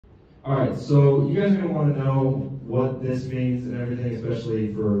Alright, so you guys are going to want to know what this means and everything,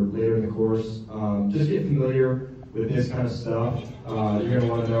 especially for later in the course. Just get familiar with this kind of stuff. You're going to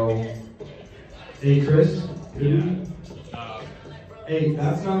want to know, hey Chris, hey,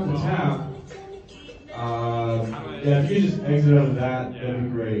 that's not the tap. Yeah, if you just exit out of that, that'd be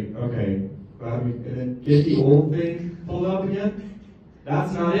great. Okay. And then get the old thing pulled up again.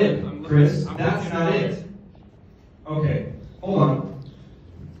 That's not it, Chris. That's not it. Okay, hold on.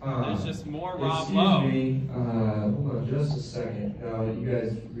 There's just more Rob Lowe. Excuse me. Hold on just a second. Now, you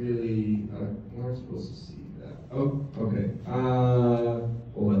guys really weren't supposed to see that. Oh, okay.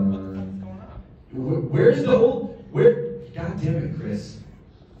 Hold on. Where's the old? Where? God damn it, Chris.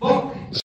 Fuck.